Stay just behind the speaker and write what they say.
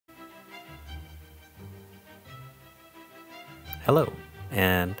Hello,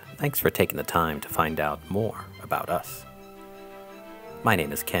 and thanks for taking the time to find out more about us. My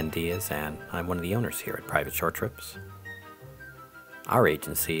name is Ken Diaz, and I'm one of the owners here at Private Short Trips. Our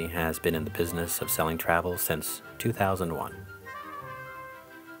agency has been in the business of selling travel since 2001.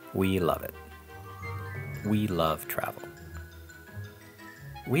 We love it. We love travel.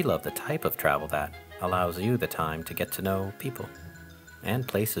 We love the type of travel that allows you the time to get to know people and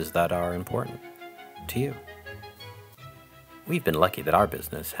places that are important to you. We've been lucky that our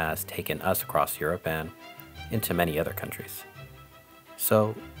business has taken us across Europe and into many other countries.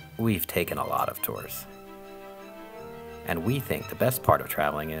 So we've taken a lot of tours. And we think the best part of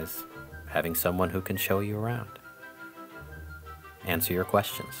traveling is having someone who can show you around, answer your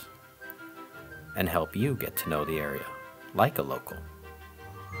questions, and help you get to know the area like a local.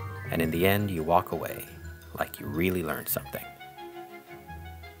 And in the end, you walk away like you really learned something.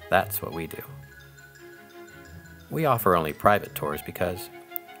 That's what we do. We offer only private tours because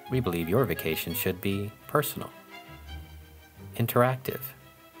we believe your vacation should be personal, interactive,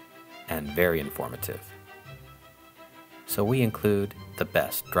 and very informative. So we include the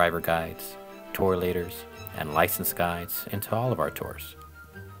best driver guides, tour leaders, and license guides into all of our tours.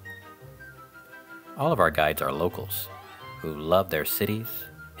 All of our guides are locals who love their cities,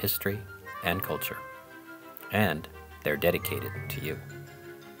 history, and culture, and they're dedicated to you.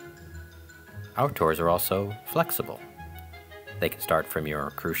 Our tours are also flexible. They can start from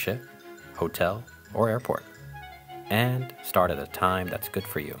your cruise ship, hotel, or airport, and start at a time that's good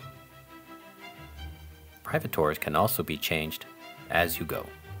for you. Private tours can also be changed as you go.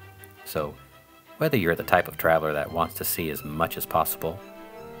 So, whether you're the type of traveler that wants to see as much as possible,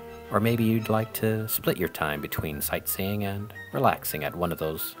 or maybe you'd like to split your time between sightseeing and relaxing at one of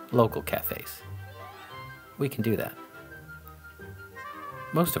those local cafes, we can do that.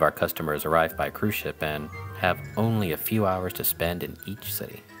 Most of our customers arrive by cruise ship and have only a few hours to spend in each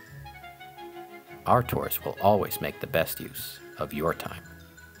city. Our tours will always make the best use of your time.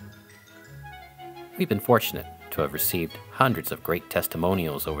 We've been fortunate to have received hundreds of great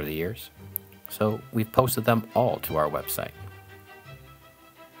testimonials over the years, so we've posted them all to our website.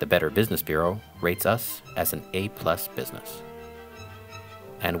 The Better Business Bureau rates us as an A+ business,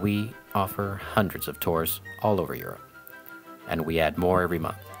 and we offer hundreds of tours all over Europe, and we add more every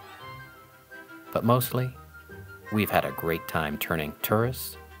month. But mostly, we've had a great time turning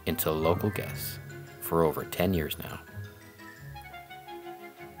tourists into local guests for over 10 years now.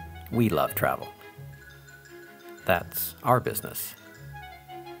 We love travel. That's our business.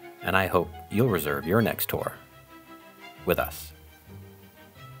 And I hope you'll reserve your next tour with us.